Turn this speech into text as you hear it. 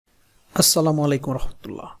আসসালামু আলাইকুম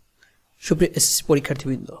রহমতুল্লাহ। সুপ্রিয় এসএসসি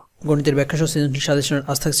পরীক্ষার্থীবৃন্দ, গণিতের ব্যাখ্যা সহ সৃজনশীল সাজেশনের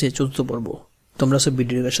আজ থাকছে চতুর্থ পর্ব। তোমরা সব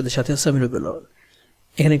ভিডিওর সাথে আছে আমি রবিউল আওয়াল।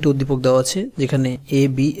 এখানে একটি উদ্দীপক দেওয়া আছে যেখানে এ,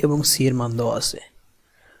 বি এবং সি এর মান দেওয়া আছে।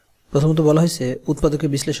 প্রথমত বলা হয়েছে উৎপাদকে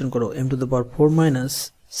বিশ্লেষণ করো m⁴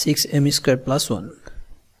 - 6m² + 1।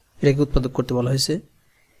 এটাকে উৎপাদক করতে বলা হয়েছে।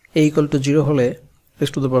 a = 0 হলে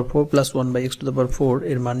x⁴ + 1/x⁴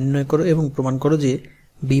 এর মান নির্ণয় করো এবং প্রমাণ করো যে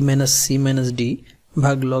b - c - d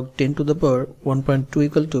ভাগ log 10⁻1.2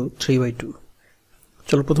 = 3/2।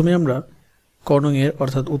 চলো প্রথমে আমরা কর্ণের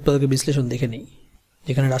অর্থাৎ উৎপাদকের বিশ্লেষণ দেখে নিই।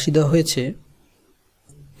 যেখানে রাশি দেওয়া হয়েছে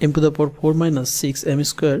m⁴ -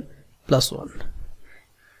 6m² + 1।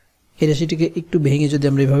 এই রাশিটিকে একটু ভেঙে যদি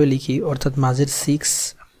আমরা এভাবে লিখি, অর্থাৎ মাঝের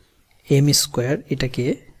 6m² এটাকে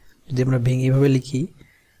যদি আমরা ভেঙে এভাবে লিখি,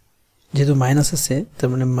 যেহেতু মাইনাস আছে তার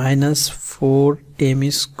মানে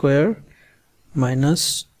 -4m² -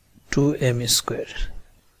 2m²।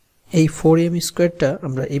 এই 4m²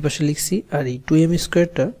 আমরা এই পাশে লিখছি আর এই 2m²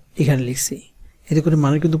 এখানে লিখছি। এতে করে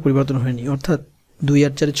মানের কিন্তু পরিবর্তন হয়নি, অর্থাৎ 2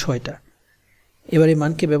 আর 4 6টা। এবার এই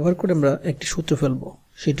মানকে ব্যবহার করে আমরা একটি সূত্র ফেলবো,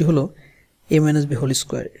 সেটি হলো a - b²।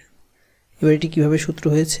 এবার এটি কীভাবে সূত্র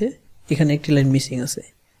হয়েছে, এখানে একটি লাইন মিসিং আছে।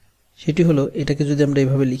 সেটি হলো এটাকে যদি আমরা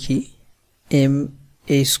এইভাবে লিখি ma²,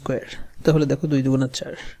 তাহলে দেখো 2 ×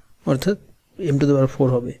 4 অর্থাৎ m⁴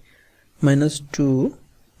 হবে -2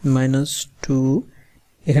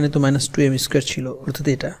 এখানে তো -2m² ছিল অর্থাৎ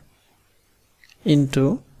এটা ইন্টু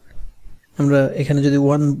আমরা এখানে যদি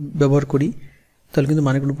 1 ব্যবহার করি তাহলে কিন্তু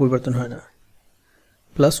মানে কোনো পরিবর্তন হয় না,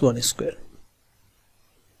 +1²।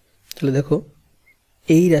 তাহলে দেখো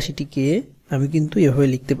এই রাশিটিকে আমি কিন্তু এভাবে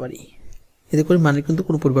লিখতে পারি, এতে করে মানে কিন্তু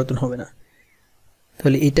কোনো পরিবর্তন হবে না।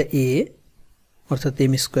 তাহলে এটা a অর্থাৎ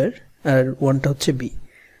m² আর 1টা হচ্ছে b।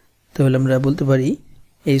 তাহলে আমরা বলতে পারি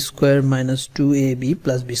a² - 2ab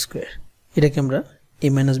 + b²। এটাকে আমরা a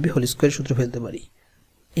 - b² সূত্র ফেলতে পারি।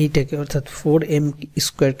 এইটাকে অর্থাৎ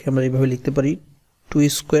 4m² আমরা এইভাবে লিখতে পারি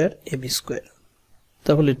 2²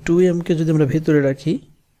 তাহলে 2m-কে যদি আমরা ভেতরে রাখি,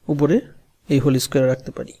 উপরে এই হোল²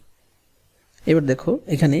 রাখতে পারি। এবার দেখো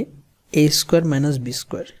এখানে a² - b²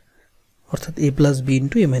 অর্থাৎ a + b ×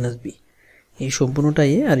 a - b। এই সম্পূর্ণটা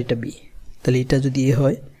a আর এটা b। তাহলে এটা যদি a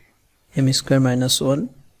হয় m² - 1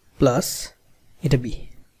 প্লাস এটা b,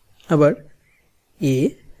 আবার a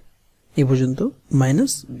এই পর্যন্ত -b।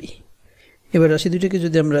 এবার রাশি দুইটাকে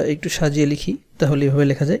যদি আমরা একটু সাজিয়ে লিখি তাহলে এভাবে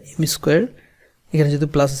লেখা যায় m², এখানে যেহেতু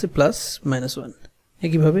প্লাস আছে প্লাস -1,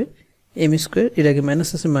 একইভাবে m² এর আগে মাইনাস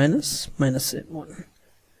আছে -1।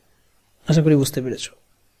 আশা করি বুঝতে পেরেছ।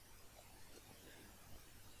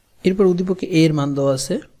 এরপর উদ্দীপকে a এর মান দেওয়া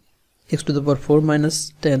আছে x⁴ -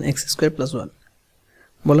 10x² + 1।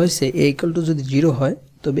 বলা হয়েছে a = যদি 0 হয়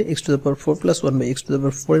তবে x⁴ + 1/x⁴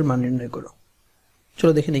 এর মান নির্ণয় করো।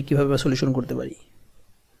 চলো দেখে নিই কীভাবে সলিউশন করতে পারি।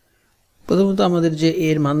 প্রথমত আমাদের যে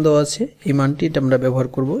এর মান দেওয়া আছে এই মানটি এটা আমরা ব্যবহার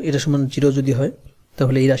করব। এটা সমান 0 যদি হয়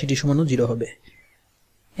তাহলে এই রাশিটি সমানও 0 হবে।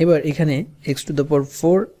 এবার এখানে x⁴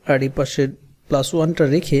 আর এই পাশের +1টা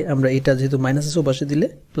রেখে আমরা এটা যেহেতু মাইনাস আছে ও পাশে দিলে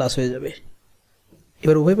প্লাস হয়ে যাবে।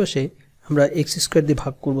 এবার উভয় পাশে আমরা x² দিয়ে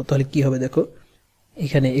ভাগ করব, তাহলে কি হবে দেখো,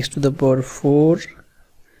 এখানে x⁴/x²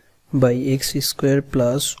 +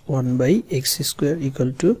 1/x²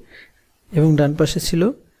 এবং ডান পাশে ছিল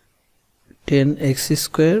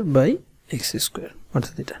 10x²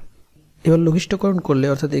 অর্থাৎ এটা। এবার লঘিষ্ঠকরণ করলে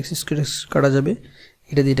অর্থাৎ x² কাটা যাবে,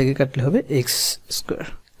 এটা দিয়ে এটাকে কাটলে হবে x²।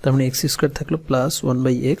 তার মানে x² থাকলো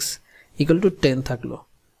 +1/x = 10 থাকলো,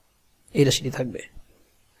 এই রাশিটি থাকবে।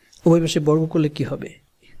 উভয় পাশে বর্গ করলে কি হবে,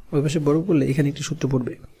 উভয় পাশে বর্গ করলে এখানে একটি সূত্র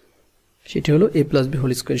পড়বে, সেটি হলো a + b²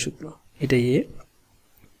 সূত্র। এটা a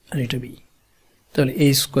আর এটা b। তাহলে a²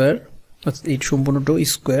 অর্থাৎ এই সম্পূর্ণটাও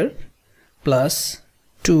স্কোয়ার প্লাস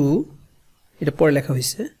 2, এটা পরে লেখা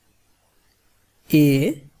হয়েছে a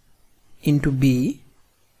 × b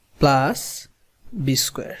প্লাস b²,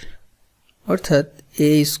 অর্থাৎ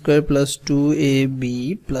a² + 2ab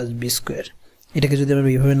 + b²। এটাকে যদি আমরা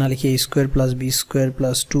এইভাবে না লিখি a² + b²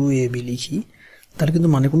 + 2ab লিখি তাহলে কিন্তু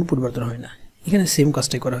মানে কোনো পরিবর্তন হয় না। এখানে সেম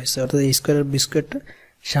কাজটাই করা হয়েছে, অর্থাৎ a² আর b²টা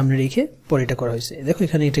সামনে রেখে পরে এটা করা হয়েছে। দেখো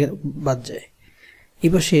এখানে এটা বাদ যায়, এই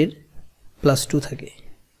পাশের +2 থাকে,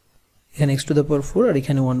 এখানে x⁴ আর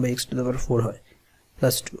এখানে 1/x⁴ হয়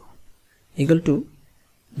 +2 =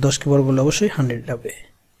 10কে বর্গ করলে অবশ্যই 100 হবে।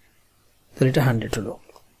 তাহলে এটা 100 হলো।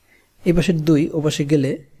 এই পাশের 2 ও পাশে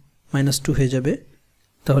গেলে -2 হয়ে যাবে,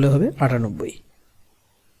 তাহলে হবে 98।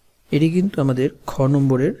 এটি কিন্তু আমাদের খ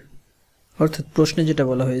নম্বরের অর্থাৎ প্রশ্নে যেটা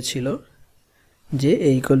বলা হয়েছিল যে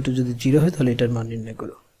a = যদি 0 হয় তাহলে এটার মান নির্ণয়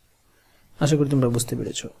করো। আশা করি তোমরা বুঝতে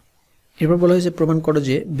পেরেছ। এরপর বলা হয়েছে প্রমাণ করো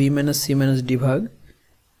যে b - c - d ভাগ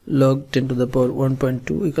log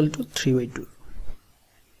 10⁻1.2 = 3/2।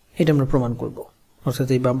 এটা আমরা প্রমাণ করব, অর্থাৎ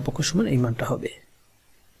এই বাম পক্ষ সমান এই মানটা হবে,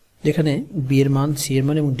 যেখানে বি এর মান, সি এর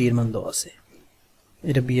মান এবং ডি এর মান দেওয়া আছে।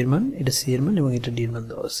 এটা বি এর মান, এটা সি এর মান এবং এটা ডি এর মান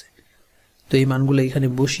দেওয়া আছে। তো এই মানগুলো এখানে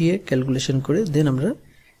বসিয়ে ক্যালকুলেশন করে দেন আমরা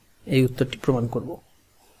এই উত্তরটি প্রমাণ করব।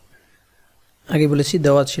 আগে বলেছি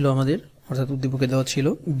দেওয়া ছিল আমাদের, অর্থাৎ উদ্দীপকে দেওয়া ছিল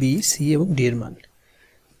বি, সি এবং ডি এর মান।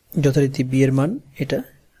 যথারীতি বি এর মান এটা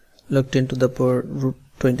log 10 to the power root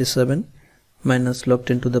 27 minus log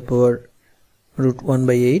 10 to the power root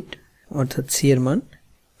 1/8, অর্থাৎ সি এর মান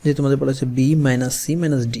যে তোমাদের বলা আছে B minus C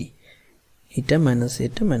minus D, এটা মাইনাস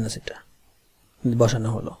এটা মাইনাস এটা বসানো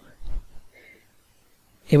হলো।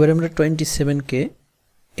 এবারে আমরা 27কে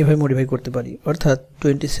এভাবে মডিফাই করতে পারি, অর্থাৎ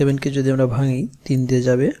 27কে যদি আমরা ভাঙি 3 দিয়ে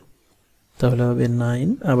যাবে, তাহলে হবে 9,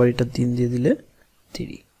 আবার এটা 3 দিয়ে দিলে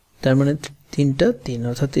 3, তার মানে 3টা 3,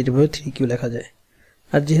 অর্থাৎ এইভাবে 3 কিউ লেখা যায়।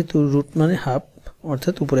 আর যেহেতু রুট মানে হাফ,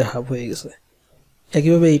 অর্থাৎ উপরে হাফ হয়ে গেছে।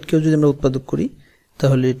 একইভাবে 8কেও যদি আমরা উৎপাদক করি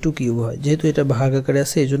তাহলে 2 কিউব হয়, যেহেতু এটা ভাগ আকারে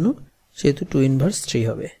আছে এই জন্য সেহেতু 2 ইনভার্স 3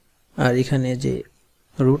 হবে। আর এখানে যে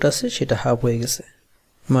রুট আছে সেটা হাফ হয়ে গেছে,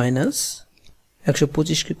 মাইনাস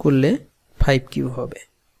 125কে করলে 5 কিউব হবে,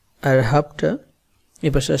 আর হাফটা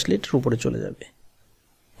এপাশে আসলে এটার উপরে চলে যাবে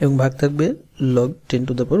এবং ভাগ থাকবে log 10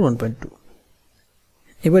 to the power 1.2।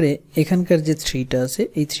 এবারে এখানকার যে 3টা আছে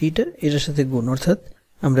এই 3টা এটার সাথে গুণ, অর্থাৎ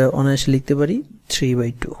আমরা অনায়াসে লিখতে পারি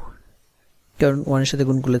 3/2, কারণ 1 এর সাথে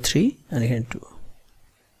গুণ করলে 3 আর এখানে 2,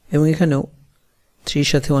 এবং এখানেও 3 এর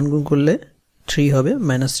সাথে 1 গুণ করলে 3 হবে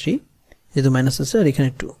 -3, যেহেতু মাইনাস আছে, আর এখানে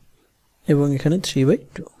 2 এবং এখানে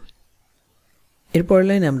 3/2। এরপরের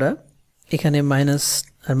লাইনে আমরা এখানে মাইনাস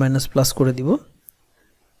আর মাইনাস প্লাস করে দিব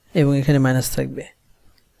এবং এখানে মাইনাস থাকবে।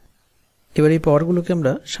 এবার এই পাওয়ারগুলোকে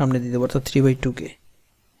আমরা সামনে দিয়ে দেবো, অর্থাৎ 3/2কে,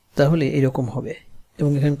 তাহলে এরকম হবে।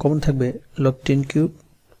 এবং এখানে কমন থাকবে log 10 কিউব,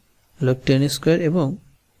 log 10 স্কোয়ার এবং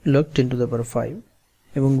log 10 to the power 5,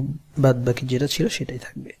 এবং বাদ বাকি যেটা ছিল সেটাই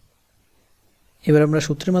থাকবে। এবার আমরা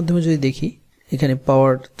সূত্রের মাধ্যমে যদি দেখি, এখানে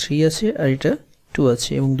পাওয়ার 3 আছে আর এটা 2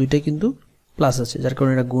 আছে এবং দুইটাই কিন্তু প্লাস আছে, যার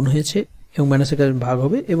কারণে এটা গুণ হয়েছে এবং মাইনাসের কারণে ভাগ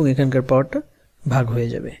হবে এবং এখানকার পাওয়ারটা ভাগ হয়ে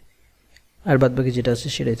যাবে, আর বাদ বাকি যেটা আছে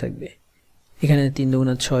সেটাই থাকবে। এখানে 3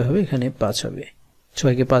 দুগুণা 6 হবে, এখানে 5 হবে,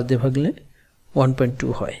 6কে 5 দিয়ে ভাগলে 1.2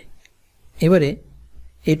 হয়। এবারে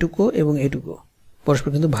এটুকু এবং এটুকু পরস্পর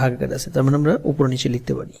কিন্তু ভাগ আকারে আছে, তার মানে আমরা উপর নিচে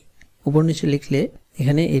লিখতে পারি। উপর নিচে লিখলে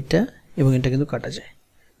এখানে এটা এবং এটা কিন্তু কাটা যায়,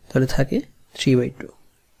 তাহলে থাকে 3/2।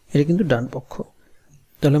 এটা কিন্তু ডান পক্ষ।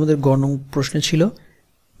 তাহলে আমাদের গ নং প্রশ্নে ছিল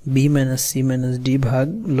B minus C minus D ভাগ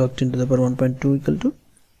log 10 to the power 1.2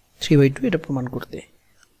 = 3/2, এটা প্রমাণ করতে।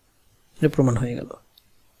 এটা প্রমাণ হয়ে গেল।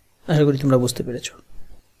 আশা করি তোমরা বুঝতে পেরেছো।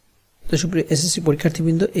 তো সুপ্রিয় এসএসসি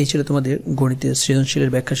পরীক্ষার্থীবৃন্দ, এই ছিল তোমাদের গণিতের সৃজনশীলের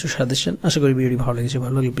ব্যাখ্যা সহ সাজেশন। আশা করি ভিডিওটি ভালো লেগেছে।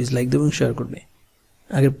 ভালো লাগলে প্লিজ লাইক দেবে এবং শেয়ার করবে।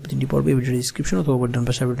 আগের প্রতিটি পর্বে ভিডিওর ডিসক্রিপশন অথবা ডান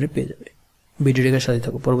পাশে ভিডিওটি পেয়ে যাবে। ভিডিওটির সাথে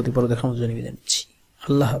থাকো। পরবর্তী পর্ব দেখার মতো জানিয়ে দিচ্ছি।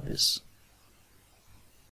 আল্লাহ হাফেজ।